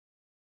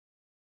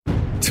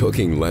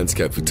Talking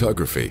landscape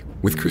photography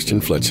with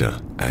Christian Fletcher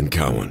and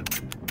Cowan.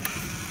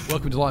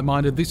 Welcome to Like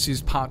Minded. This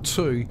is part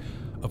 2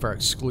 of our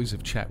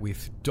exclusive chat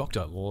with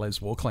Dr.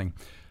 Les Walkling.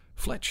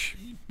 Fletch.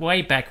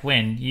 Way back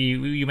when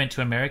you went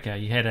to America,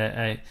 you had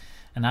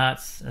an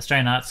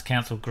Australian Arts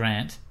Council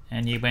grant,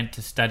 and you went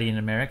to study in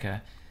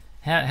America.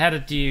 How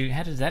did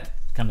that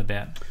come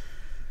about?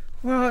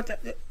 Well,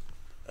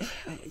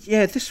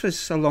 this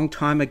was a long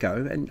time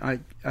ago, and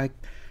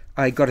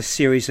I got a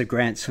series of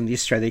grants from the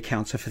Australian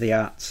Council for the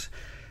Arts,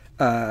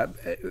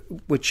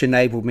 which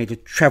enabled me to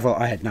travel.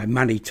 I had no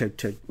money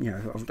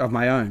of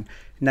my own.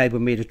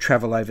 Enabled me to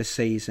travel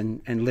overseas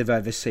and live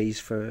overseas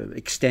for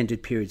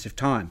extended periods of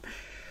time.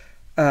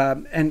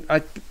 And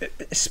I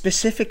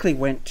specifically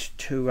went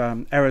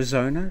to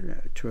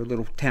Arizona, to a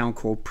little town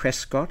called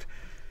Prescott,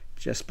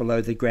 just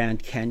below the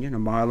Grand Canyon, a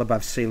mile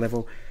above sea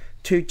level,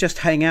 to just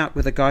hang out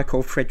with a guy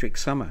called Frederick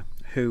Sommer,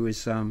 who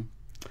is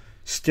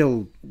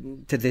still,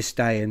 to this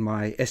day, in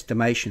my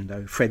estimation,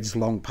 though Fred's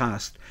long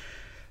past,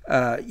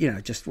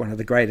 just one of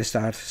the greatest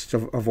artists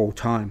of all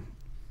time,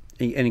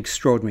 an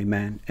extraordinary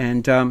man.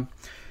 And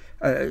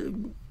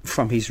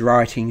from his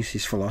writings,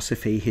 his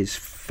philosophy, his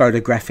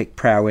photographic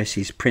prowess,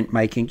 his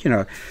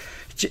printmaking,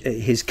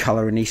 his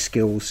colour and his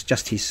skills,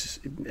 just his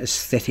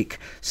aesthetic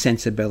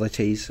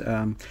sensibilities,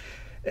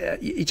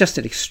 just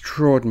an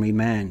extraordinary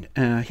man.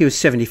 He was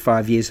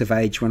 75 years of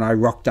age when I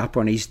rocked up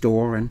on his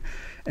door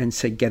and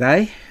said,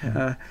 "G'day,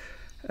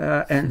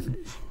 and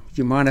do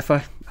you mind if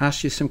I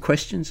ask you some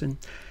questions?" And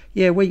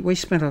we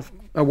spent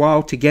a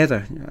while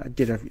together. I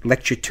did a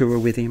lecture tour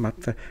with him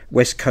up the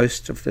west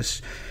coast of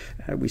this.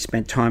 We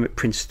spent time at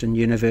Princeton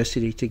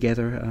University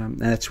together, and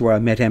that's where I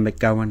met Emmett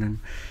Gowan and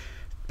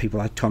people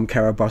like Tom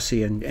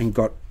Karabossi, and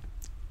got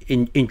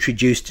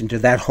introduced into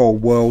that whole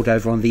world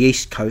over on the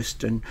east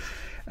coast. And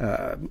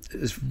I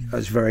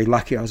was very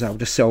lucky. I was able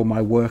to sell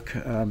my work.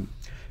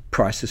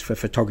 Prices for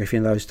photography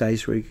in those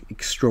days were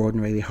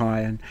extraordinarily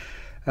high, and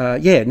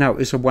it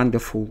was a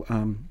wonderful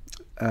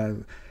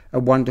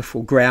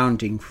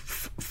grounding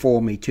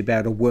for me to be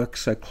able to work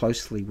so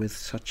closely with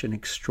such an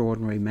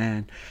extraordinary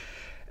man.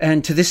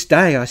 And to this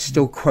day, I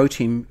still quote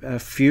him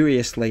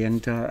furiously,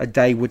 and a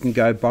day wouldn't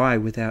go by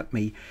without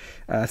me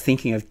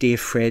thinking of dear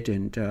Fred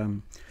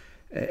and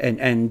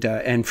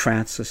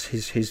Frances,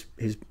 his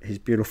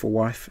beautiful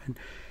wife,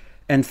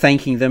 and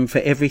thanking them for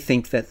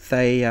everything that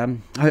they...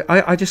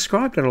 I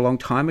described it a long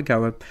time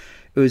ago. It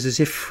was as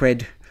if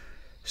Fred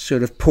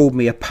sort of pulled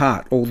me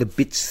apart, all the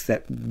bits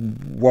that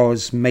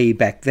was me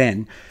back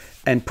then,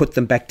 and put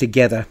them back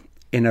together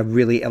in a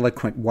really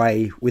eloquent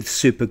way with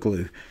super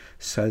glue.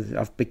 So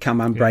I've become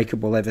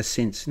unbreakable ever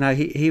since. No,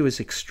 he was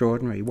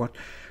extraordinary.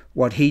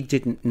 What he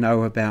didn't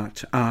know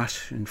about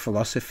art and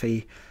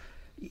philosophy,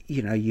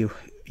 you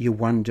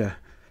wonder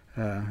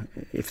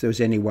if there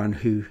was anyone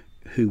who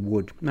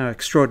would. No,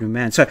 extraordinary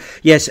man. So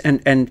yes,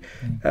 and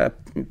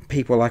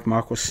people like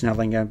Michael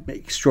Snelling,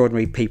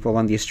 extraordinary people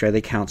on the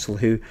Australia Council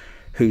who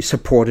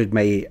supported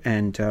me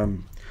and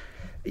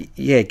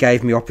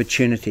gave me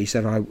opportunities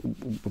that I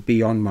were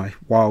beyond my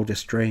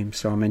wildest dreams.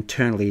 So I'm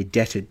eternally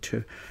indebted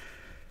to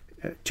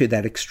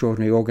that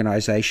extraordinary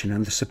organisation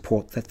and the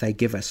support that they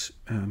give us,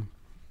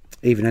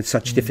 even at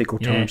such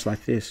difficult times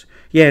like this.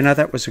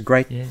 That was a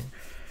great... Yeah.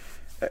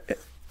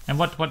 And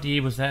what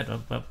year was that?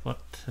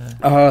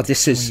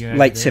 This is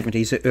late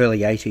 70s, early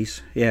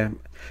 80s. Yeah.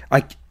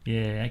 I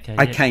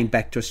came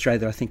back to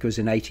Australia, I think it was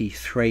in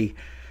 83,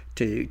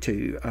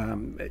 to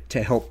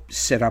help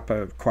set up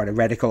quite a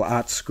radical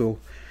art school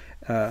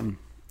and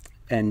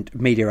a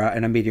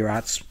media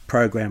arts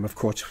program, of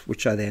course,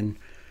 which I then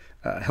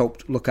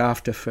helped look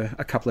after for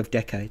a couple of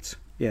decades.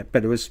 Yeah,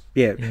 but it was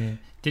So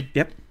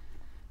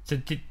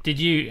did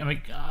you? I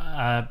mean,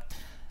 I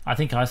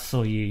think I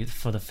saw you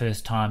for the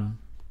first time.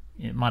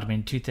 It might have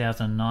been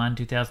 2009,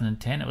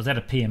 2010. It was at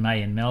a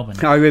PMA in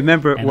Melbourne. I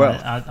remember it well.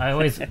 I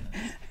always, I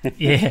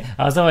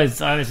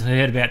always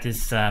heard about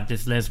this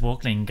Les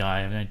Walkling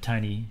guy,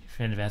 Tony,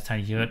 friend of ours,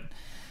 Tony Hewitt,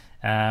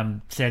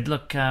 said,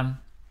 look, I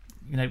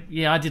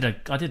did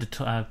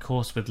a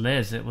course with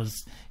Les.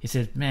 He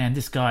said, man,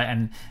 this guy,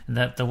 and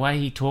the way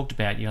he talked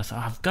about you, I said,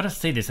 I've got to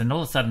see this. And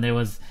all of a sudden there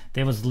was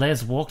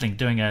Les Walkling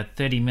doing a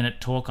 30-minute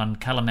talk on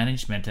colour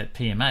management at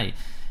PMA,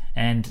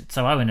 and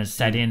so I went and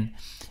sat in.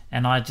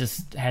 And I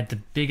just had the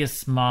biggest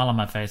smile on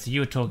my face.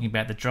 You were talking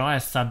about the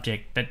driest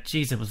subject, but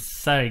geez, it was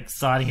so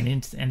exciting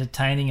and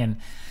entertaining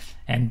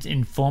and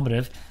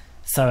informative.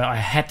 So I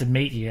had to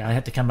meet you. I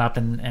had to come up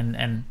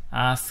and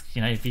ask,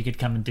 if you could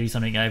come and do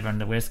something over on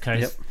the West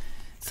Coast. Yep.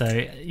 So,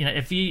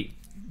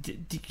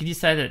 can you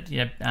say that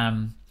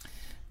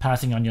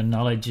passing on your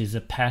knowledge is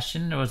a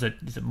passion, or is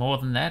it more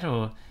than that,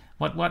 or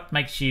what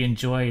makes you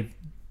enjoy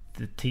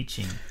the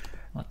teaching?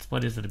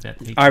 What is it about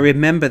teaching? I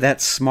remember that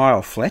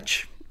smile,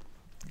 Fletch.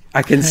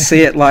 I can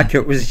see it like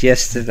it was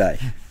yesterday.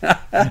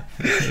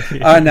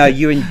 Oh no,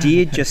 you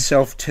endeared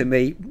yourself to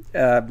me.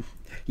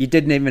 You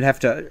didn't even have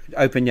to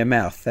open your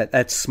mouth.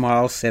 That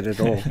smile said it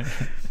all.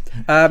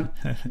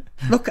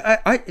 Look,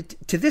 I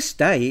to this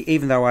day,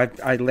 even though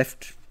I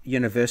left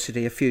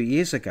university a few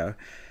years ago,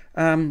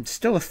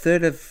 Still a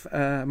third of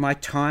my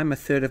time, a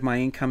third of my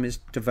income is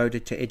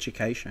devoted to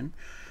education.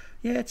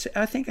 Yeah,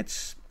 I think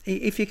it's,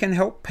 if you can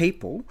help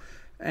people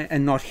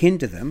and not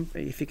hinder them,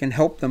 if you can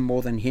help them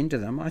more than hinder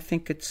them, I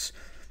think it's,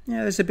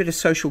 there's a bit of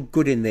social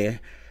good in there.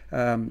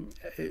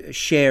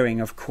 Sharing,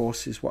 of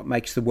course, is what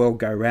makes the world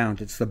go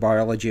round. It's the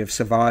biology of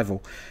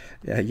survival.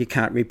 You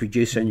can't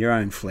reproduce on your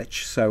own,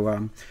 Fletch.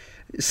 So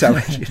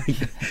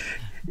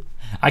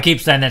I keep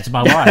saying that to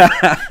my wife.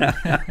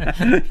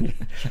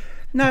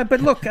 No,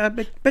 but look,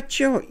 but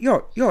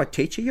you're a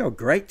teacher. You're a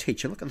great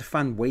teacher. Look at the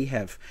fun we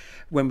have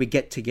when we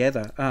get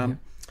together.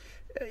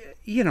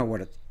 You know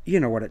what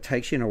it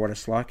takes. You know what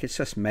it's like. It's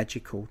just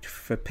magical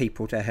for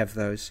people to have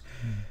those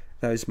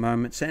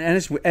moments. And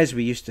as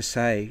we used to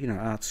say,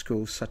 art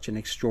school's such an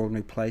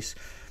extraordinary place.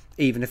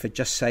 Even if it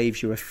just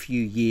saves you a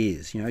few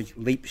years,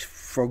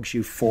 leapfrogs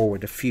you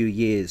forward a few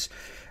years,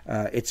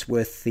 it's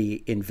worth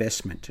the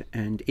investment.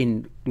 And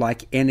in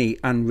like any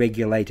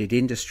unregulated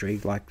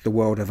industry, like the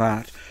world of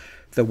art,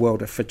 the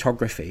world of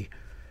photography,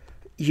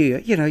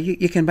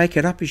 you can make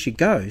it up as you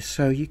go.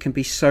 So you can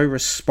be so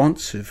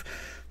responsive.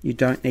 You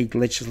don't need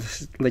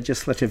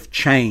legislative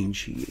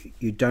change.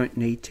 You don't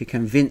need to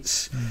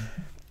convince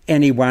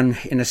anyone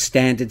in a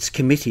standards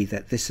committee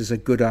that this is a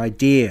good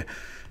idea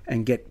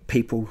and get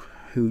people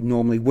who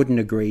normally wouldn't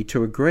agree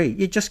to agree.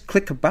 You just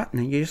click a button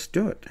and you just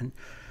do it. And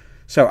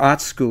so art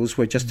schools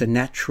were just a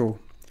natural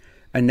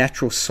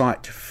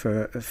site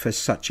for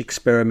such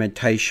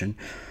experimentation,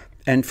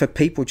 and for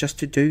people just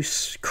to do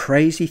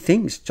crazy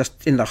things,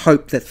 just in the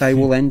hope that they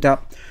will end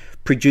up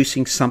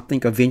producing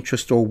something of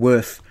interest or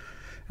worth.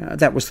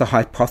 That was the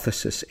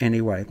hypothesis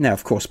anyway. Now,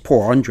 of course,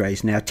 poor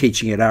Andre's now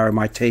teaching at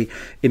RMIT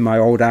in my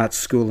old art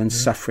school and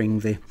suffering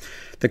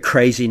the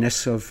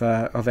craziness of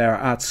our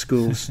art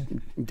schools'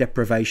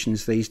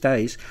 deprivations these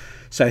days.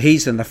 So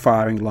he's in the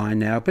firing line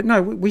now. But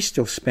no, we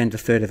still spend a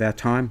third of our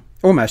time,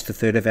 almost a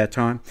third of our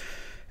time,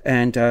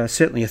 and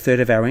certainly a third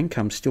of our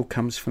income still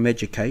comes from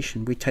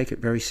education. We take it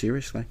very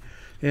seriously.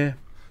 Yeah.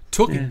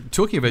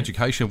 Talking of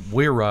education,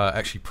 we're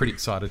actually pretty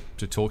excited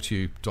to talk to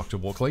you, Dr.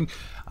 Walkling.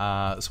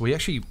 So we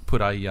actually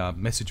put a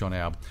message on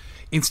our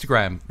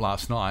Instagram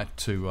last night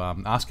to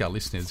ask our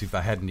listeners if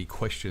they had any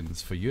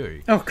questions for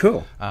you. Oh,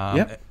 cool.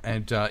 Yep.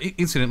 And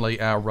incidentally,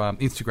 our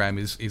Instagram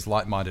is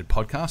Like Minded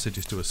Podcast, so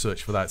just do a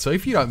search for that. So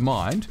if you don't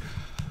mind,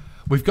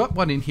 we've got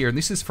one in here, and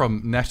this is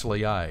from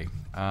Natalie A.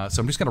 So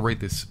I'm just going to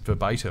read this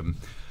verbatim.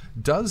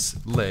 Does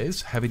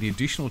Les have any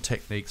additional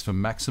techniques for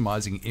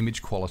maximising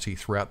image quality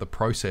throughout the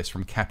process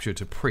from capture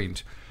to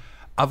print,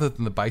 other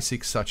than the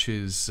basics such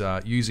as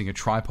using a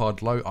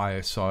tripod, low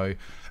ISO,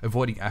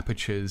 avoiding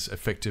apertures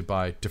affected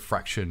by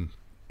diffraction,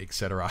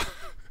 etc.?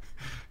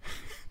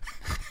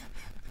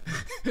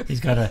 He's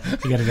got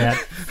about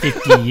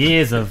 50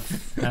 years of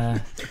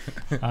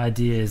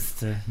ideas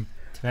to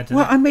add to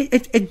well, that. I mean,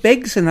 it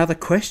begs another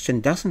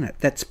question, doesn't it?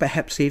 That's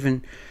perhaps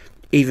even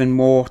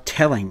more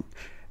telling.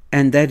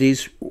 And that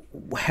is,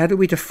 how do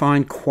we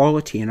define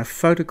quality in a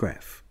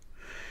photograph?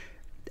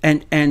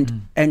 And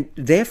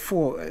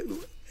therefore,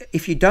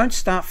 if you don't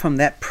start from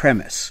that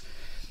premise,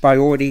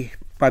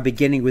 by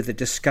beginning with a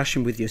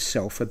discussion with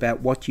yourself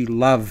about what you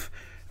love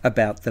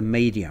about the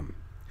medium,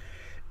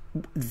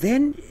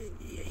 then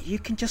you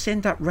can just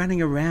end up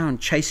running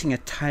around chasing a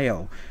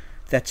tail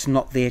that's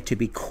not there to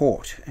be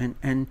caught.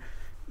 And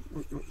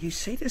you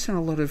see this in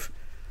a lot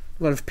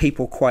of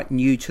people quite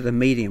new to the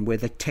medium, where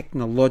the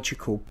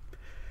technological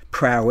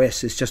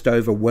prowess is just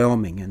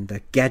overwhelming, and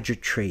the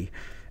gadgetry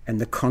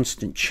and the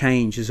constant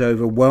change is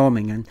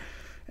overwhelming,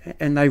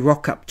 and they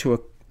rock up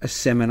to a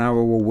seminar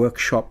or a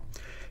workshop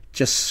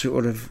just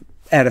sort of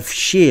out of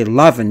sheer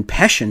love and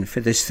passion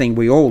for this thing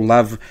we all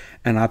love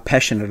and are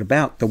passionate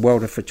about, the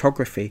world of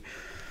photography.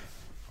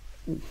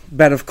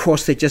 But of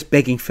course they're just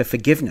begging for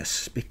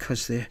forgiveness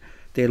because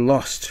they're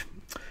lost.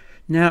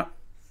 Now,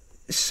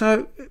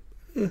 so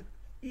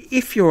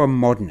if you're a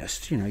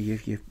modernist,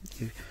 you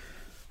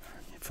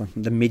from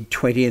the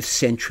mid-20th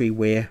century,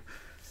 where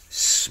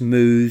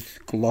smooth,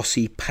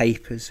 glossy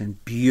papers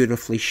and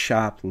beautifully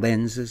sharp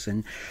lenses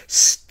and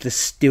the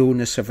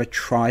stillness of a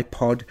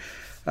tripod,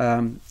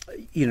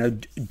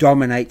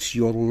 dominates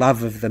your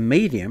love of the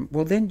medium,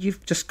 well, then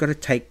you've just got to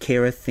take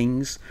care of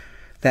things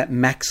that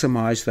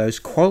maximize those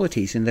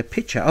qualities in the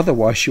picture.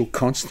 Otherwise, you'll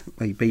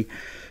constantly be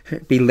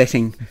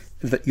letting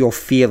your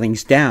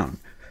feelings down.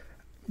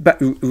 But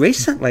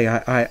recently,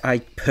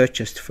 I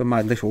purchased for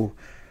my little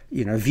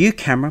view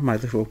camera, my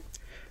little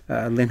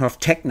Linhof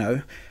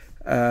Techno,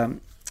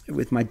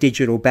 with my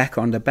digital back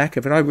on the back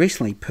of it. I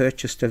recently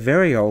purchased a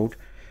very old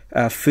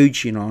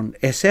Fujinon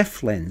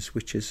SF lens,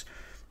 which is,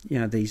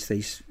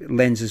 these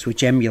lenses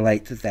which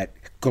emulate that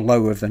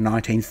glow of the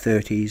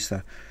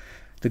 1930s,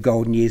 the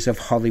golden years of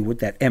Hollywood,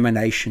 that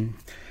emanation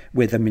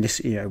where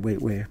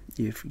where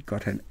you've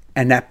got an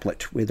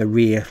applet where the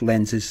rear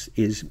lens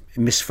is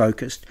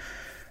misfocused,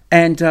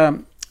 and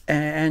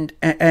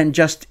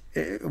just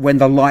when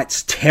the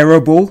light's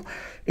terrible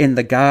in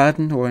the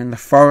garden or in the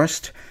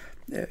forest,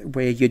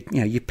 where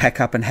you pack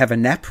up and have a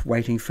nap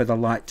waiting for the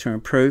light to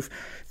improve.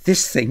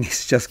 This thing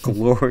is just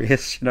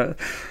glorious,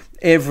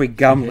 Every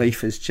gum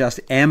leaf is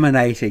just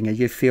emanating, and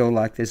you feel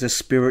like there's a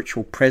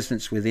spiritual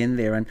presence within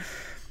there. And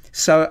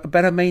so,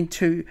 but I mean,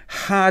 to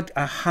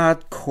a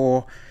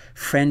hardcore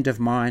friend of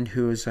mine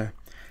who is a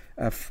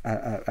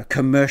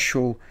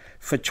commercial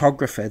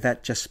photographer,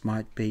 that just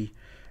might be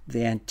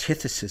the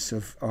antithesis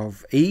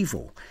of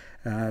evil,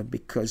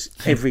 because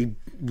every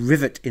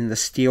rivet in the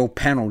steel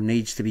panel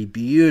needs to be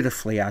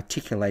beautifully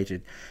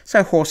articulated.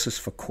 So horses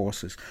for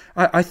courses.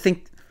 I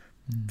think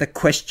the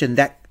question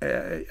that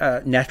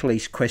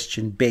Natalie's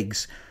question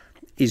begs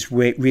is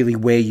really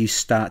where you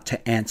start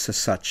to answer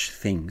such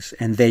things,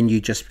 and then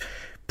you just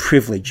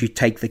privilege. You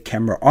take the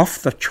camera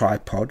off the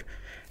tripod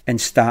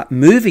and start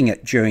moving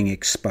it during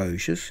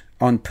exposures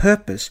on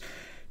purpose.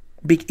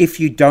 If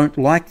you don't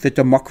like the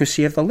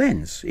democracy of the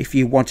lens, if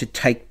you want to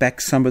take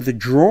back some of the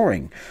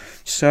drawing,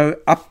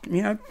 so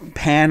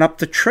pan up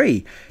the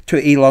tree to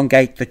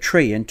elongate the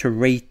tree and to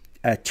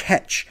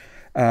reattach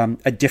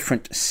a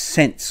different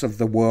sense of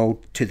the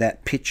world to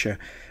that picture.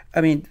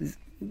 I mean,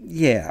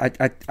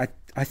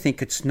 I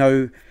think it's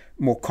no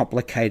more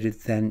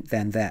complicated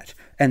than that.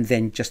 And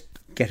then just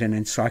get an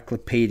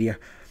encyclopedia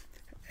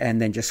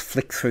and then just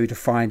flick through to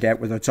find out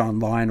whether it's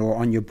online or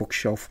on your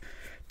bookshelf,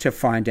 to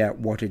find out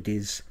what it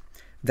is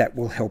that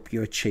will help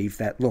you achieve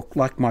that look.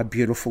 Like my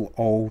beautiful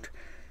old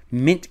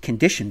mint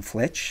condition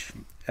Fletch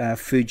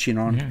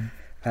Fujinon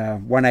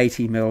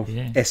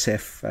 180mm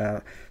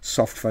SF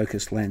soft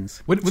focus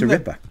lens. It's a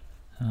ripper.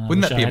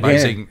 Wouldn't that be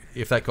amazing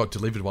if that got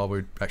delivered while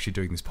we're actually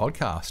doing this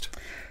podcast?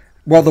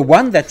 Well, the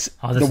one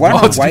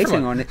I'm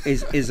waiting on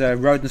is a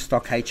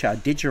Rodenstock HR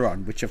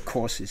Digiron, which of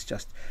course is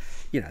just,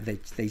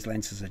 these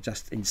lenses are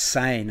just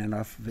insane, and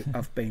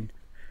I've been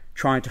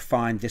trying to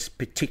find this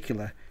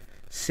particular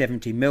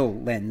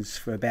 70mm lens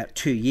for about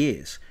 2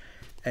 years,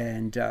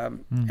 and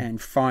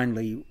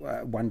finally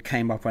one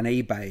came up on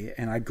eBay,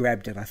 and I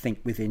grabbed it, I think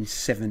within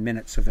 7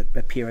 minutes of it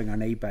appearing on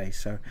eBay,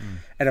 so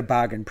at a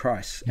bargain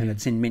price, and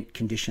it's in mint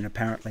condition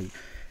apparently,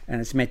 and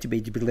it's meant to be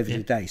delivered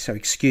today, so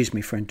excuse me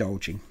for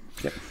indulging.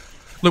 Yep.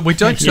 Look, we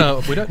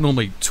don't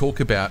normally talk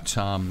about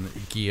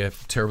gear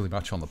terribly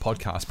much on the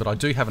podcast, but I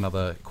do have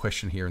another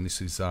question here, and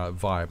this is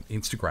via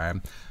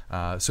Instagram,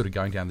 sort of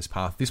going down this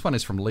path. This one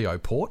is from Leo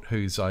Port,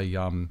 who's a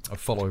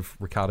follower of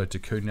Ricardo da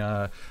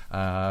Cunha.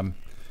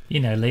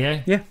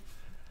 Leo? Yeah.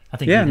 I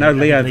think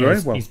Leo very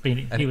well.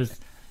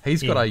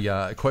 He's got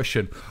a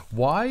question.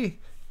 Why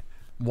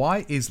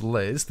is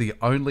Les the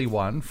only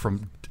one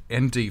from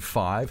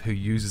ND5 who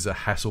uses a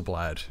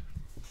Hasselblad?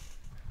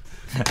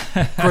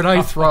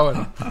 Grenade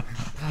throwing.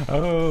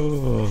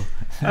 Oh.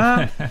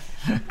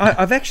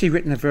 I've actually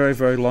written a very,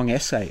 very long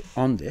essay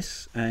on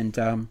this, and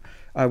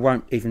I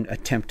won't even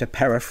attempt to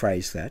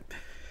paraphrase that.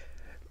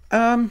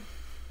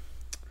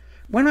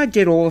 When I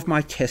did all of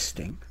my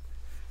testing,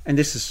 and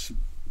this is,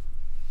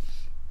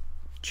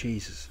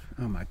 Jesus,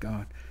 oh my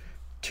God,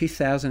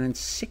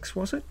 2006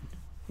 was it?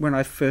 When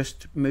I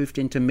first moved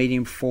into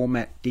medium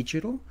format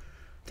digital?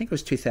 I think it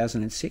was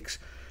 2006.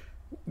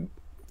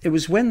 It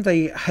was when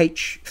the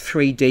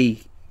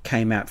H3D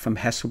came out from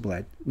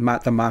Hasselblad,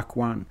 the Mark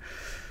I.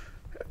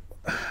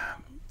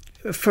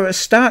 For a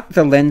start,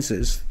 the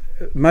lenses,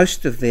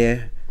 most of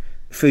their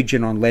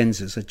Fujinon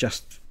lenses are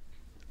just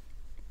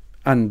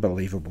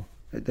unbelievable.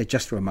 They're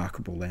just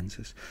remarkable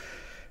lenses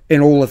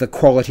in all of the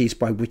qualities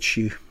by which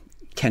you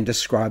can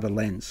describe a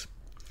lens.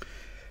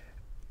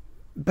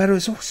 But it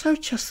was also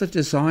just the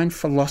design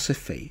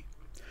philosophy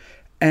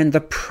and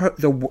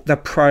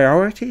the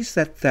priorities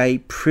that they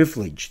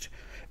privileged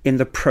in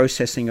the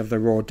processing of the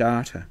raw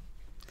data.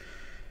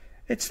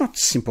 It's not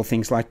simple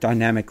things like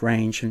dynamic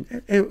range,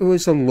 and it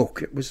was a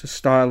look, it was a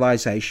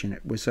stylization,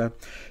 it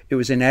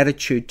was an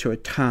attitude to a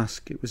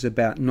task. It was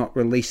about not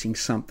releasing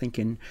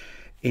something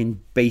in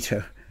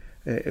beta.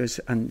 It was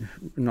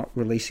not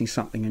releasing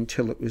something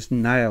until it was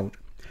nailed.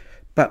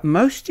 But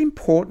most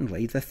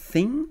importantly, the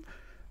thing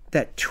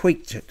that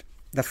tweaked it,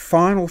 the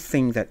final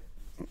thing that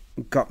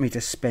got me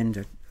to spend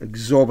an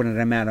exorbitant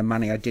amount of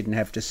money I didn't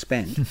have to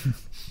spend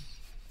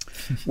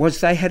was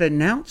they had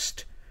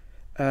announced,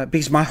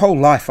 because my whole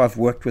life I've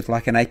worked with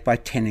like an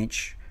 8x10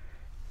 inch,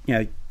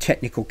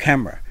 technical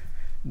camera,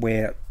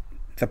 where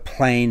the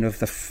plane of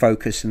the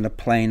focus and the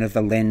plane of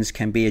the lens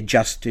can be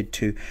adjusted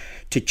to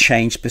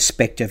change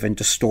perspective and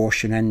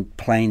distortion and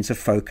planes of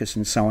focus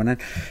and so on.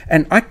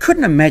 And I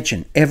couldn't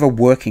imagine ever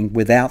working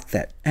without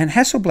that. And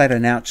Hasselblad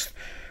announced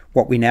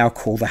what we now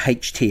call the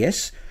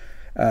HTS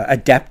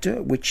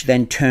adapter, which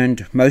then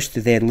turned most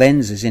of their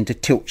lenses into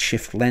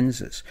tilt-shift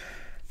lenses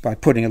by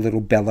putting a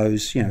little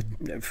bellows,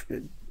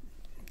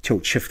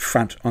 tilt-shift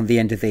front on the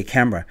end of their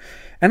camera.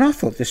 And I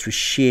thought this was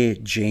sheer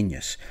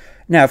genius.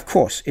 Now, of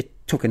course, it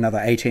took another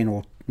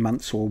 18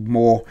 months or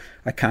more,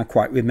 I can't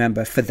quite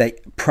remember, for the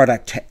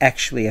product to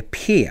actually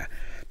appear.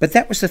 But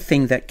that was the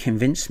thing that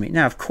convinced me.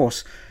 Now, of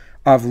course,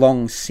 I've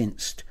long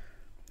since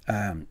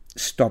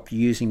stopped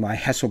using my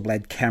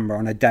Hasselblad camera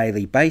on a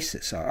daily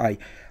basis. I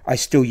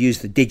still use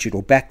the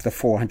digital back, the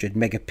 400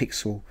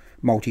 megapixel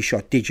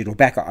multi-shot digital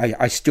back.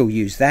 I still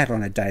use that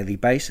on a daily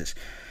basis.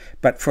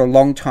 But for a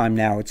long time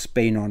now, it's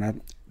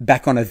been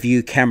back on a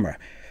View camera.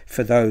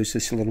 For those,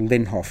 this little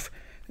Linhof,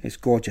 this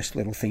gorgeous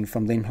little thing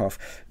from Linhof.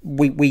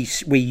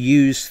 We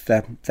use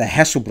the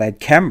Hasselblad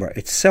camera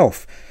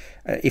itself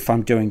if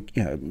I'm doing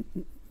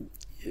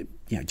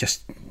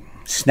just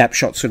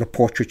snapshot sort of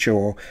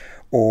portraiture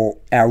or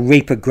our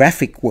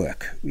reprographic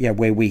work,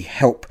 where we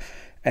help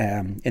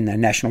in the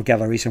national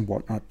galleries and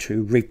whatnot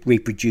to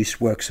reproduce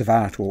works of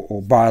art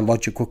or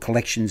biological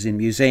collections in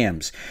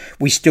museums.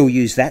 We still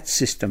use that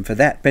system for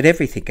that, but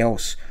everything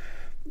else,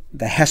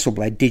 the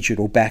Hasselblad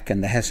digital back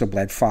and the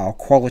Hasselblad file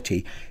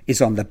quality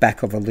is on the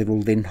back of a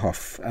little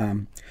Linhof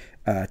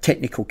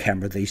technical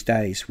camera these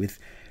days, with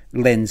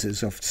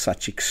lenses of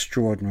such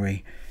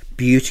extraordinary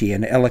beauty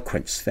and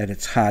eloquence that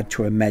it's hard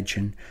to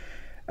imagine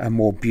a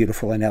more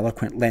beautiful and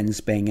eloquent lens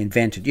being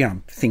invented.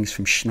 Things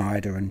from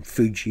Schneider and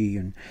Fuji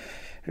and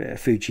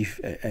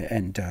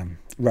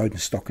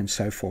Rodenstock and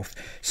so forth.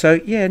 So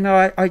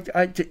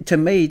to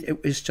me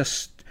there's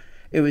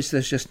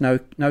just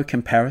no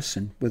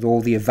comparison with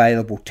all the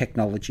available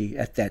technology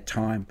at that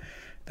time.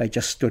 They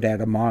just stood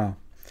out a mile.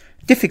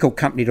 Difficult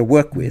company to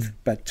work with,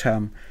 but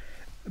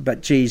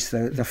geez,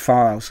 the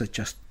files are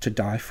just to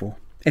die for.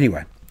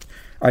 Anyway,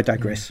 I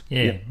digress.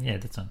 Yeah,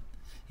 that's on.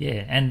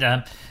 Yeah,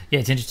 and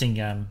it's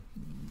interesting.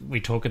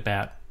 We talk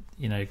about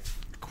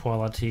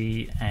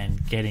quality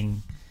and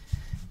getting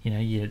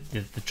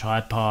the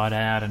tripod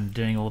out and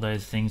doing all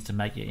those things to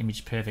make your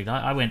image perfect.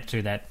 I went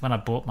through that when I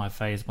bought my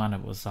Phase 1.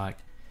 It was like,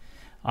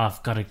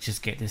 I've got to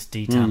just get this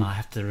detail. I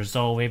have to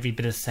resolve every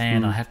bit of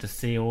sand. I have to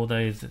see all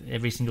those,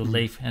 every single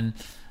leaf. And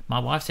my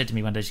wife said to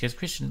me one day, she goes,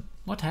 "Christian,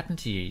 what happened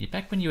to you?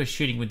 Back when you were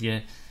shooting with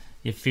your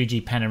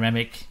Fuji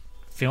panoramic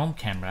film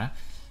camera,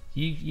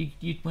 you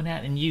went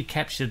out and you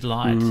captured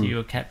light. You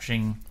were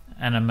capturing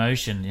an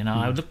emotion.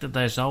 I looked at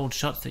those old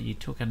shots that you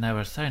took and they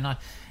were so nice.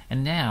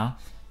 And now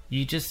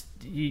you're just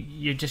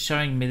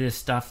showing me this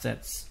stuff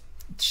that's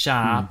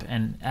sharp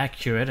and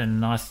accurate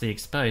and nicely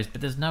exposed, but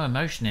there's no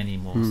emotion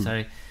anymore."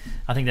 So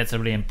I think that's a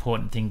really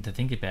important thing to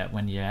think about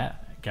when you're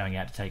going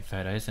out to take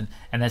photos, and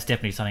that's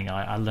definitely something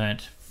I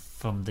learnt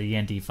from the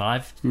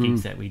ND5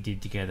 gigs that we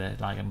did together,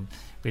 like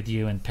with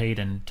you and Pete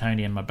and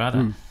Tony and my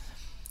brother.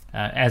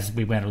 As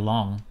we went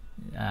along,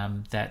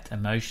 that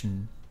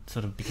emotion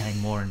sort of became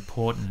more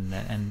important,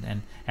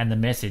 and the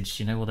message,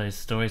 all those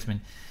stories.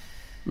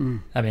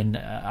 I mean,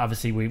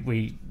 obviously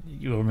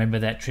you'll remember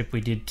that trip we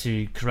did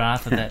to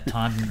Karratha at that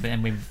time,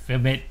 and we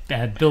met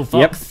Bill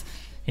Fox,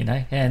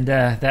 and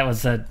that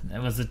was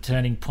a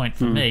turning point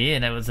for me,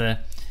 and it was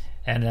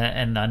and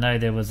I know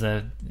there was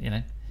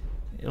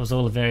it was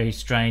all a very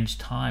strange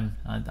time.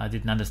 I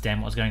didn't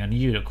understand what was going on.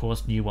 You, of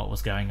course, knew what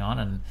was going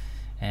on,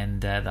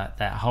 and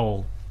that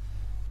whole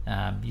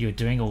you were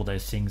doing all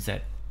those things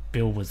that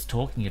Bill was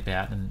talking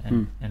about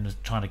and was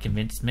trying to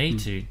convince me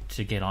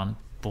to get on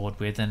board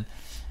with,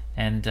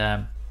 and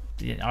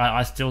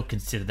I still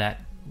consider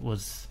that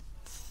was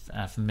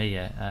for me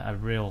a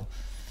real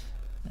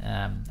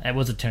it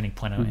was a turning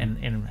point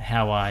in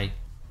how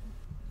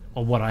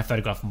what I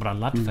photograph and what I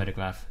love to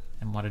photograph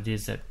and what it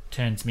is that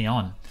turns me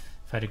on,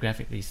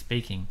 photographically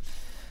speaking.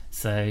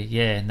 So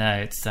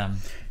it's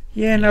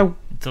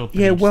it's all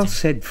well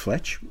said,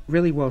 Fletch.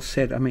 Really well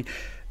said. I mean,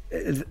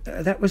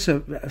 that was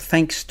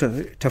thanks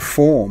to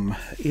Form,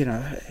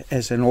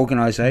 as an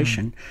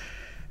organisation,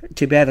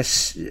 to be able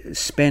to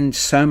spend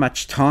so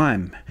much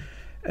time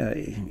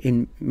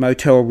in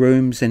motel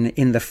rooms and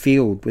in the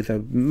field with a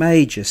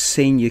major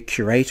senior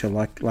curator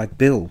like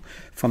Bill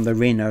from the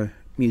Reno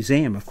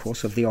Museum, of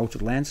course, of the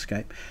Altered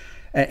Landscape,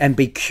 and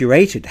be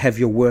curated, have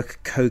your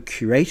work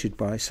co-curated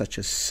by such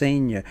a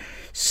senior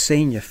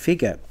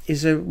figure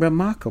is a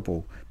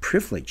remarkable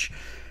privilege.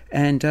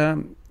 And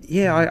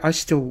I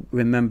still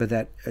remember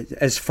that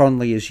as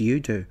fondly as you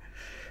do.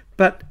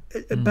 But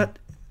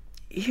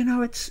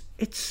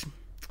it's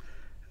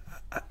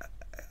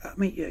I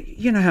mean,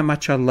 you know how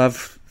much I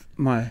love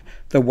the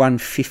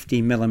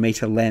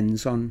 150mm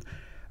lens on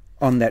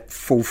that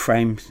full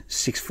frame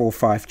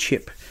 645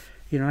 chip.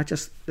 I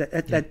just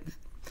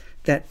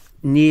that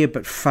near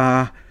but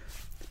far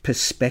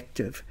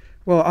perspective.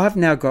 Well, I've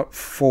now got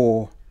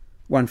 4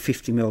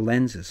 150mm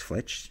lenses,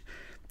 Fletch.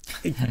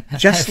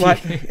 Just like,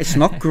 it's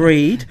not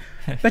greed,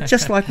 but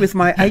just like with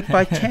my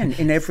 8x10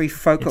 in every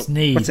focal. It's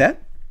need. What's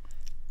that?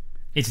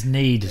 It's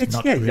need,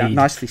 not greed. Yeah,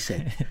 nicely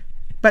said.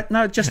 But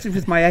no, just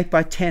with my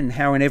 8x10,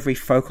 how in every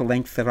focal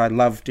length that I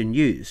loved and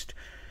used,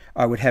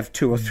 I would have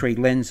 2 or 3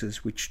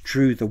 lenses which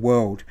drew the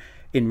world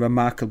in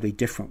remarkably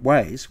different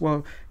ways.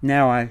 Well,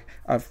 now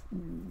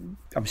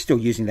I'm still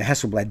using the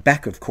Hasselblad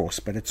back, of course,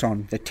 but it's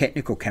on the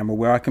technical camera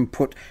where I can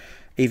put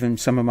even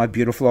some of my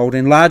beautiful old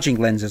enlarging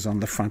lenses on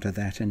the front of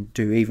that and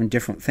do even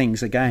different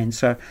things again.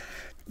 So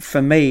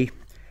for me,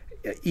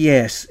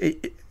 yes,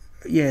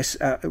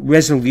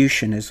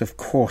 resolution is, of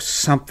course,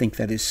 something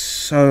that is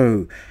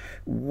so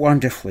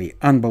wonderfully,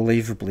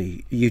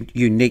 unbelievably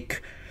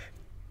unique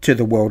to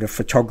the world of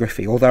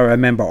photography. Although I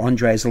remember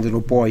Andre as a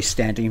little boy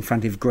standing in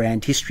front of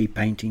grand history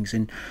paintings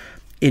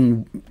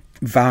in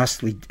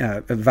vast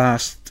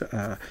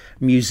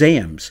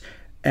museums,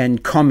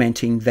 and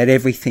commenting that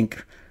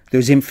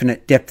there's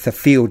infinite depth of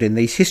field in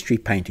these history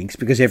paintings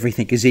because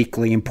everything is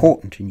equally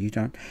important, and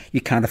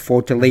you can't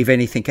afford to leave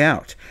anything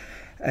out.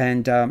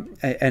 And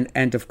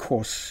of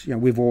course,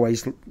 we've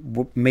always,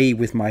 me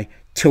with my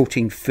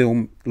tilting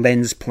film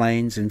lens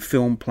planes and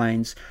film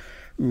planes,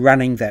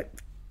 running that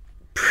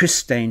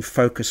pristine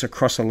focus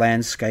across a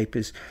landscape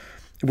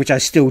which I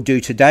still do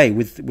today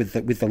with the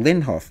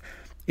Linhof,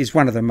 is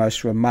one of the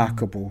most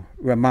remarkable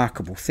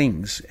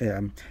things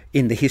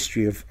in the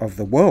history of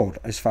the world,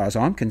 as far as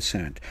I'm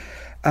concerned.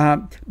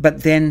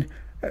 But then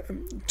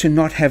to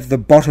not have the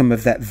bottom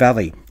of that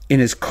valley in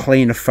as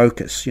clean a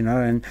focus,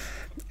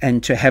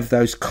 and to have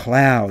those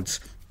clouds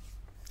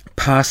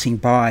passing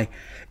by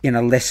in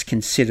a less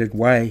considered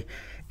way,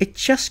 it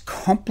just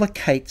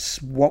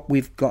complicates what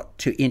we've got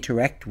to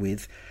interact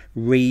with,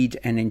 read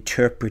and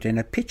interpret in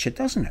a picture,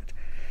 doesn't it?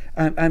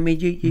 I mean,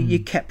 you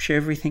capture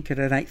everything at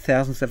an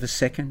 8,000th of a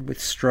second with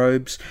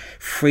strobes,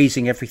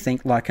 freezing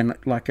everything like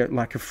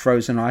a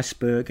frozen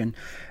iceberg, and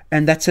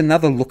that's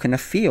another look and a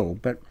feel.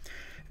 But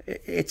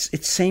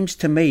it seems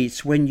to me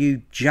it's when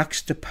you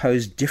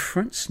juxtapose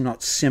difference,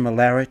 not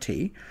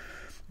similarity,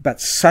 but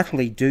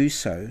subtly do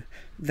so,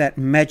 that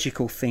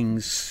magical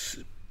things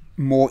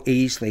more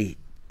easily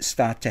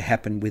start to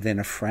happen within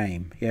a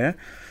frame. Yeah,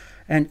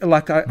 and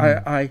like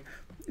I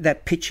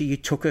that picture you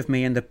took of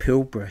me in the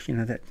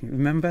Pilbara,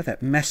 remember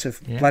that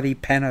massive bloody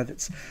panel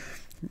that's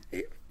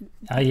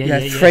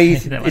three.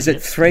 Is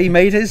it 3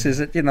 meters?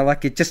 Is it it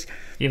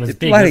was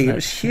big, bloody? It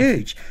was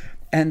huge,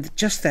 and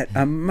just that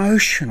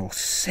emotional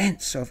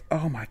sense of,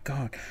 oh my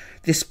God,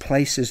 this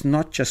place is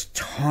not just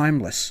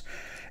timeless.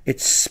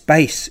 Its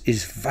space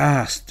is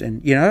vast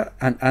and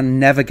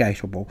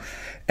unnavigatable,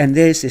 and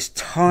there's this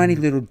tiny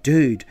little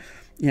dude,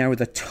 with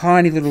a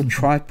tiny little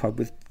tripod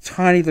with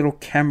tiny little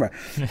camera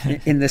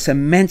in this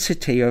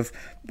immensity of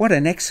what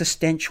an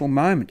existential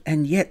moment.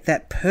 And yet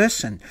that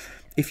person,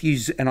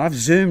 and I've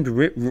zoomed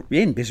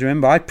in, because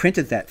remember I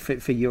printed that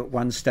for you at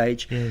one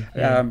stage,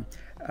 and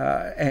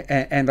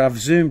I've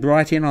zoomed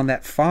right in on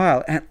that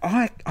file, and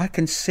I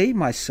can see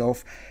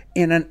myself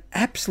in an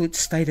absolute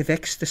state of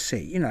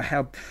ecstasy.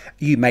 How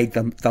you made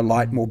the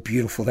light more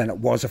beautiful than it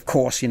was, of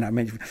course, I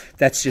mean,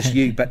 that's just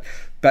you, but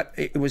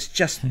it was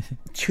just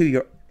to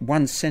your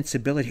one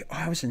sensibility.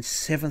 I was in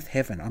seventh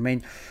heaven. I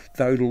mean,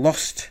 though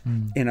lost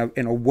in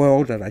a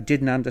world that I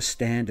didn't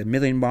understand, a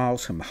million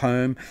miles from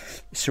home,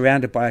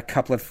 surrounded by a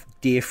couple of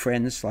dear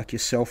friends like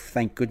yourself,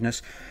 thank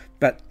goodness.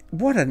 But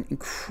what an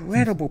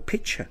incredible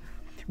picture.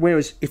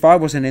 Whereas if I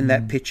wasn't in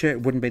that picture,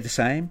 it wouldn't be the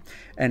same.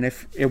 And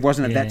if it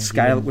wasn't at that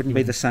scale, it wouldn't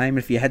be the same.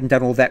 If you hadn't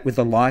done all that with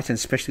the light, and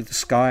especially the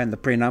sky and the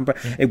penumbra,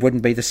 it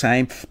wouldn't be the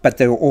same. But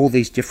there were all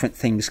these different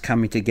things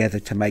coming together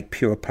to make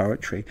pure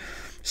poetry.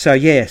 So,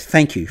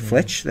 thank you,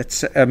 Fletch.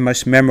 That's a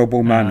most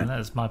memorable moment. That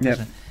was my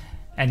pleasure. Yep.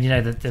 And,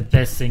 the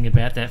best thing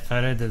about that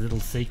photo, the little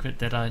secret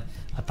that I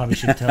probably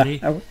should tell you,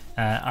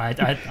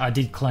 I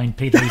did clone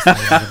Peter Eastman.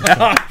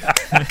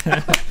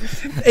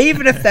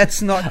 Even if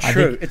that's not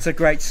true, it's a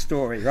great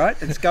story, right?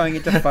 It's going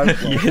into folklore.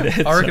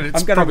 I reckon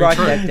it's I'm going to write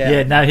that down.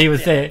 Yeah, no, he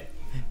was there.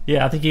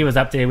 Yeah, I think he was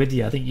up there with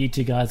you. I think you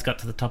two guys got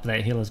to the top of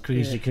that hill as quick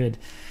as you could.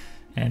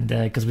 And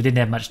because we didn't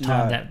have much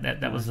time,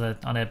 that was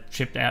on a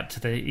trip out to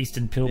the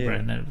Eastern Pilbara,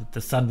 and the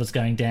sun was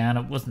going down.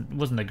 It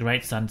wasn't a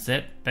great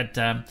sunset, but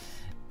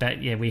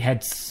we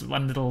had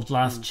one little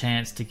last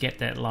chance to get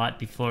that light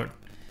before it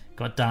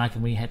got dark,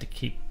 and we had to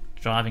keep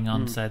driving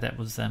on. So that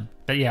was,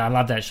 but I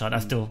love that shot. I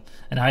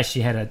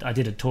actually I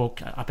did a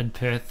talk up in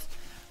Perth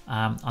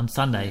on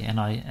Sunday,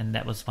 and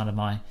that was one of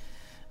my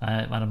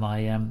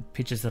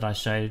pictures that I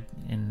showed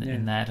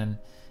in that, and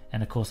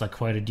of course I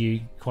quoted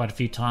you quite a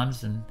few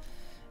times, and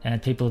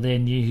people there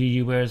knew who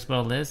you were as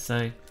well, Les.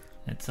 So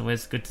it's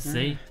always good to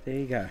see. There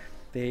you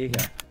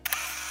go.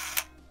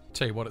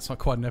 Tell you what, it's not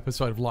quite an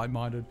episode of Light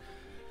Minded,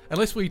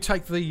 unless we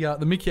take the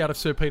Mickey out of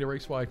Sir Peter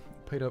Eastway.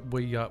 Peter,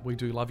 we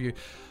do love you.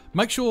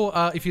 Make sure,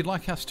 if you'd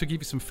like us to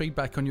give you some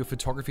feedback on your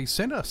photography,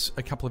 send us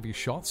a couple of your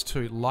shots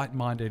to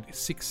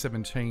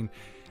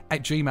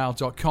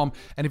lightminded617@gmail.com.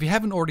 And if you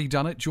haven't already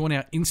done it, join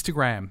our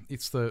Instagram.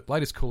 It's the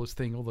latest, coolest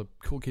thing. All the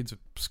cool kids at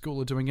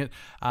school are doing it.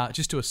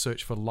 Just do a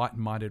search for Light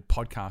Minded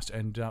Podcast.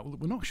 And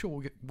we're not sure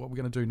what we're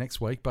going to do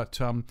next week, but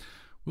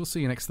we'll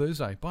see you next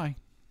Thursday. Bye.